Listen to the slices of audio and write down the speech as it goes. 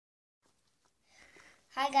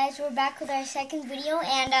Hi guys, we're back with our second video,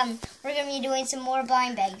 and we're going to be doing some more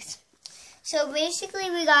blind bags. So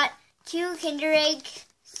basically we got 2 Kinder Egg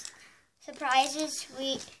surprises.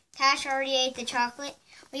 Tash already ate the chocolate.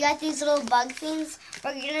 We got these little bug things.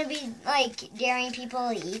 We're going to be like daring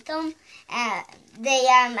people to eat them. They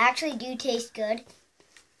actually do taste good.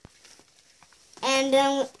 And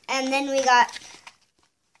then we got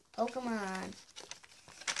Pokemon,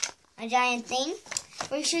 a giant thing.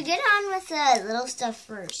 We should get on with the little stuff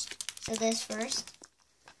first. So this first.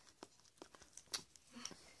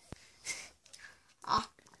 Ah.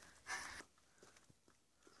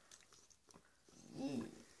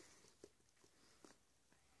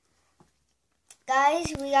 Guys,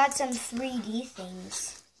 we got some 3D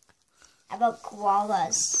things about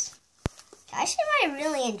koalas. Actually, I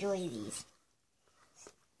really enjoy these.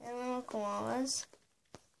 Little koalas.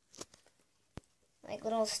 Like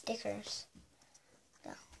little stickers.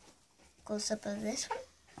 Close up of this one.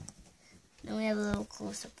 Then we have a little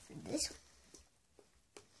close up for this one.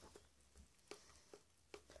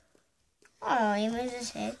 Oh, he moves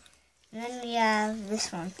his head. And then we have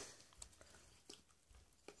this one.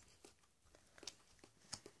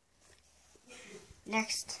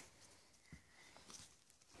 Next.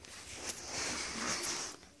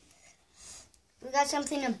 We got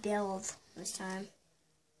something to build this time.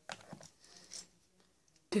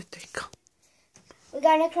 Did they come? We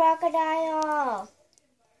got a crocodile.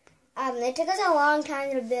 It took us a long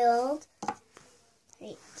time to build.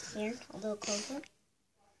 Right here, a little closer.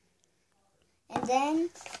 And then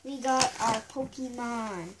we got our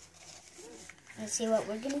Pokemon. Let's see what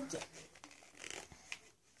we're gonna get.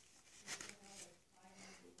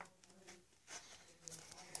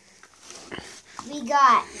 We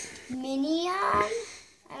got Minion.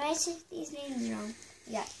 I might say these names wrong.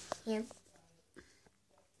 We got him.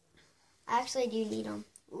 I actually do need them.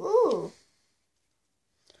 Ooh.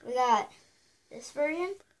 We got this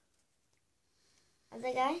version of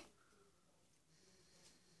the guy.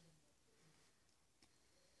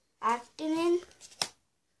 Octonin.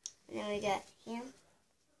 And then we got him.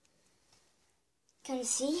 Can you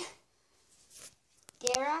see?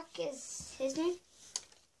 Darok is his name.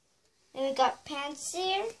 Then we got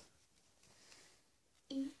Pansear.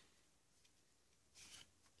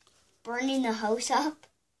 Burning the house up.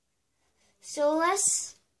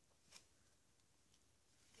 Solus.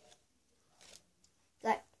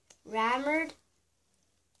 Got Rammed.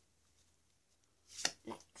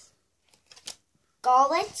 Next.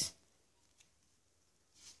 Golett.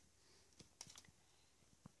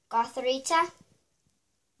 Gothorita.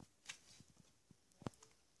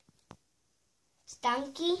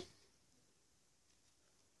 Stunky.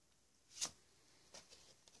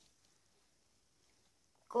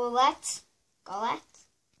 Golett.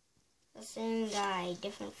 The same guy,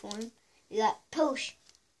 different form. We got Potion.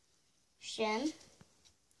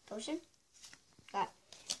 Got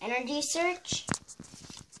Energy Search.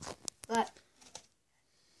 Got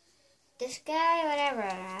this guy, whatever,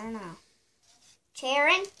 I don't know.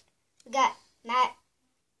 Cheren. We got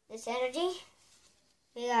this energy.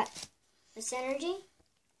 We got this energy.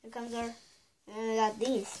 Here comes our, and then we got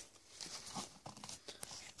these.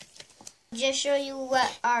 Just show you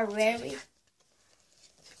what our rare.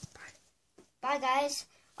 Bye guys.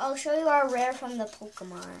 I'll show you our rare from the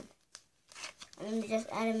Pokemon. I'm going to just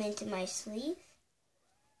add him into my sleeve.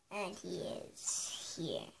 And he is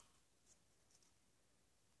here.